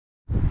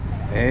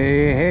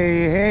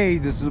Hey,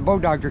 this is the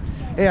Boat Doctor.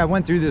 Hey, I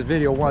went through this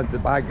video once,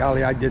 but by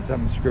golly, I did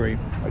something screwy.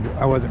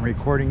 I wasn't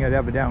recording it,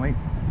 evidently.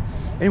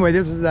 Anyway,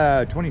 this is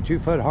a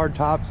 22-foot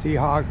hardtop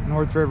Seahawk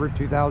North River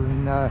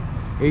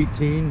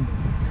 2018.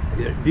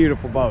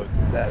 Beautiful boats.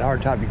 That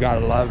hardtop you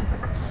gotta love.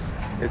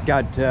 It's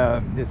got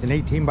it's an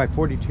 18 by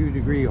 42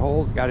 degree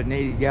hole. It's got an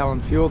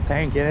 80-gallon fuel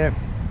tank in it.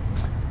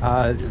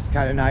 It's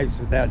kind of nice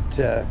with that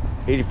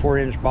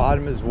 84-inch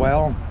bottom as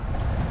well.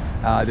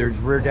 There's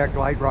rear deck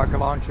light, rocket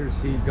launcher,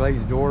 seat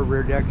glazed door,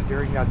 rear deck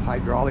steering. That's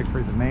hydraulic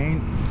for the main,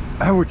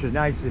 which is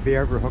nice if you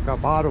ever hook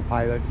up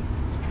autopilot.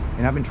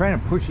 And I've been trying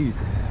to push these.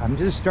 I'm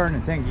just starting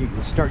to think you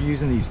can start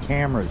using these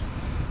cameras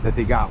that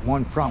they got,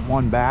 one front,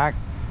 one back,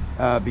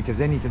 because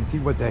then you can see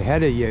what's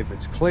ahead of you if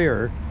it's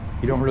clear.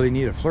 You don't really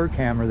need a FLIR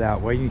camera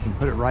that way. You can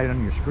put it right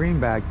on your screen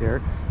back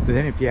there. So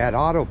then if you had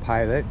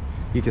autopilot,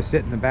 you can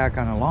sit in the back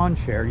on a lawn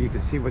chair. You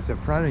can see what's in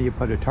front of you,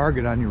 put a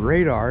target on your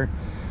radar,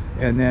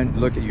 and then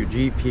look at your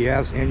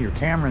GPS and your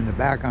camera in the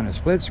back on a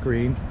split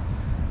screen,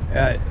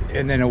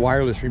 and then a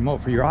wireless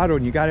remote for your auto,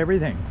 and you got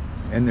everything.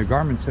 And the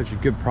Garmin's such a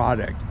good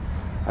product.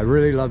 I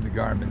really love the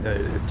Garmin.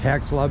 The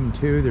techs love them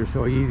too. They're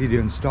so easy to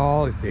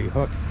install. If they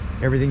hook,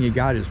 everything you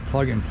got is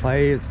plug and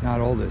play. It's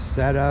not all this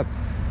setup.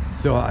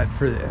 So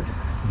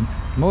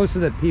most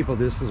of the people,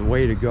 this is a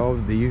way to go.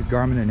 They use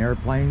Garmin in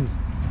airplanes.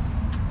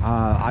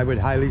 I would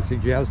highly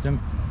suggest them.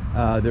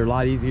 They're a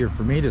lot easier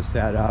for me to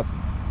set up,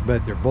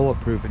 but they're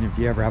bulletproof, and if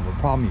you ever have a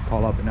problem, you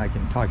call up and I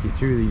can talk you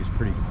through these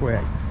pretty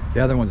quick.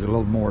 The other ones are a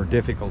little more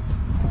difficult.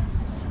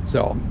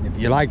 So if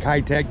you like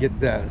high tech, get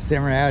the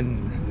Samurai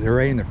and the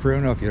Ray and the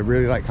Fruno. If you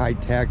really like high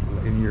tech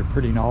and you're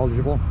pretty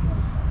knowledgeable.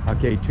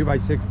 Okay,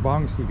 2x6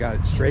 bunks. You got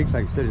strakes,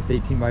 like I said, it's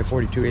 18 by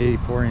 42,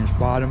 84-inch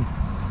bottom.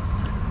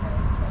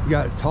 You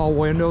got tall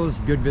windows,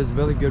 good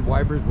visibility, good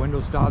wipers,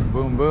 window stops,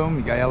 boom boom.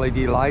 You got LED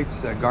lights,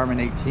 Garmin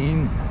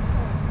 18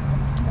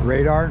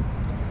 radar.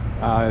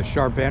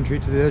 Sharp entry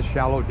to this,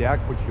 shallow deck,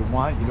 which you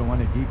want. You don't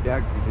want a deep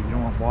deck because you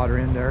don't want water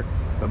in there,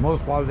 but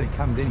most water that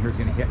comes in here is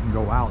going to hit and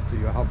go out, so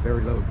you'll have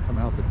very little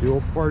coming out the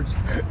dual ports.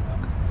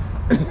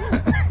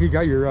 You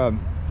got your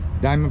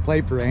diamond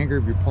plate for anchor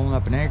if you're pulling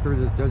up an anchor.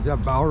 This does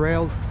have bow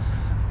rails,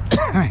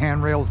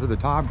 handrails for the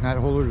top, net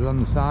holders on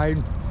the side.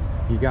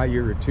 You got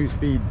your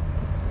 2-speed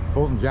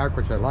Fulton jack,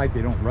 which I like.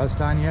 They don't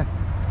rust on you.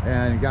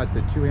 And you got the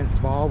 2-inch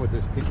ball with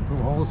this pink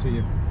hole, so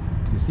you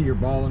see your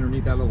ball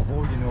underneath that little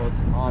hole, you know it's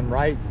on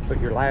right. Put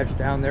your latch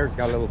down there. It's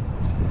got a little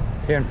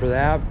pin for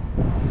that.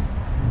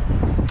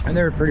 And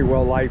they're pretty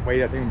well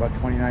lightweight. I think about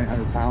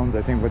 2,900 pounds,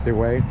 I think what they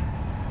weigh.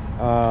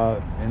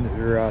 And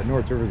their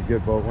North River is a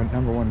good boat.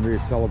 Number one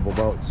resellable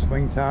boat.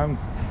 Swing tongue.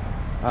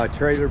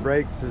 Trailer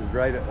brakes is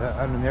right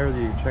under there.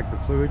 You check the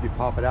fluid, you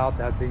pop it out.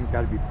 That thing's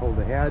got to be pulled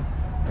ahead.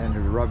 And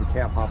there's a rubber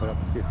cap, pop it up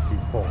and see if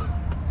she's full.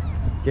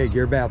 Okay,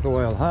 gear bath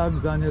oil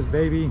hubs on this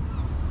baby.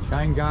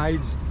 Shine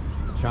guides.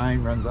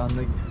 Shine runs on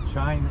the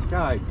shine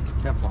guides,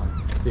 Teflon,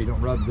 so you don't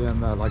rub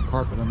them like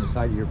carpet on the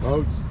side of your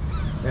boats.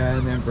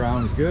 And then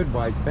brown is good,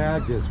 white's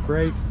bad. Disc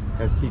brakes,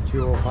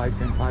 ST205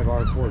 Sin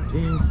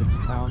 5R14,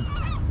 50-pound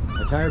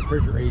tire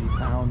pressure, 80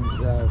 pounds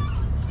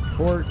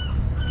torque.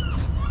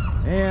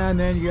 And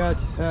then you got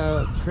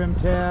trim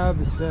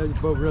tabs. This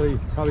boat really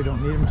probably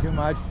don't need them too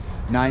much.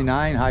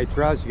 9.9 high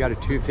thrust. You got a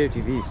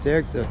 250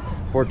 V6, a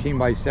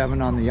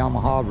 14x7 on the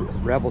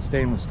Yamaha Rebel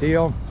stainless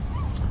steel.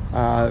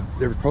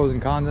 There's pros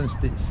and cons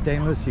on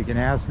stainless. You can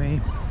ask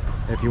me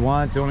if you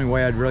want. The only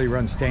way I'd really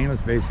run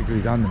stainless basically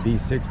is on the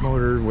V6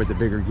 motor with the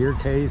bigger gear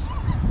case,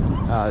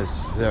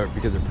 because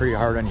they're pretty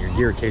hard on your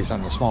gear case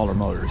on the smaller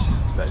motors.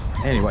 But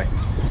anyway,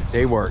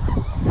 they work.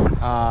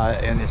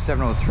 And the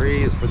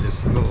 703 is for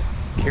this little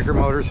kicker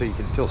motor, so you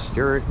can still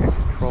steer it and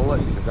control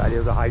it, because that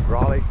is a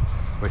hydraulic,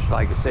 which,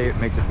 like I say, it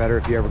makes it better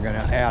if you're ever going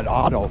to add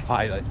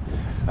autopilot.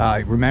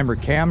 Remember,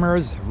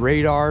 cameras,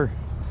 radar,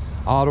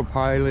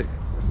 autopilot,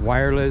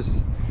 wireless,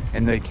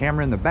 and the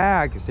camera in the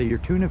back. Say you're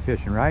tuna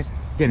fishing, right?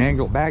 You can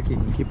angle it back. You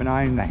can keep an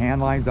eye on the hand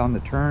lines on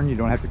the turn. You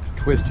don't have to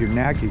twist your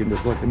neck. You can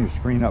just look on your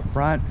screen up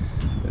front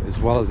as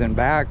well as in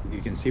back.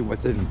 You can see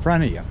what's in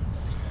front of you.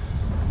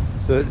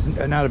 So it's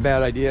not a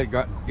bad idea.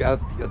 Got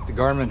the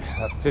Garmin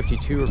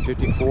 52 or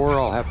 54.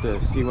 I'll have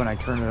to see when I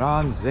turn it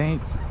on. Zinc.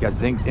 Got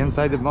zincs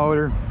inside the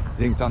motor,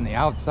 zincs on the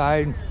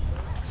outside.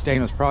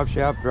 Stainless prop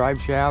shaft,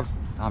 drive shaft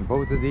on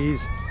both of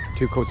these.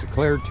 2 coats of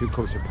clear, 2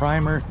 coats of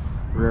primer.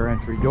 Rear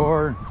entry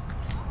door.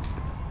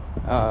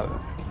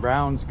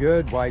 Brown's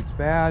good, white's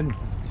bad.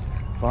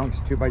 Bunks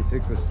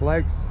 2x6 with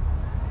flex,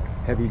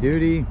 heavy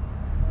duty.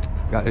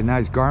 Got a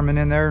nice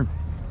Garmin in there.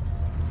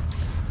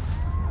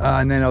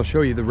 And then I'll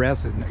show you the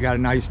rest. It's got a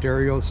nice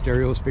stereo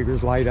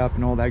speakers light up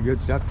and all that good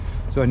stuff.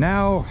 So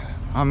now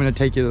I'm going to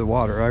take you to the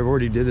water. I've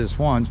already did this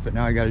once, but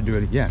now I got to do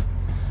it again.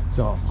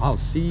 So I'll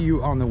see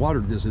you on the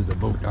water. This is the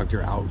Boat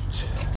Doctor out.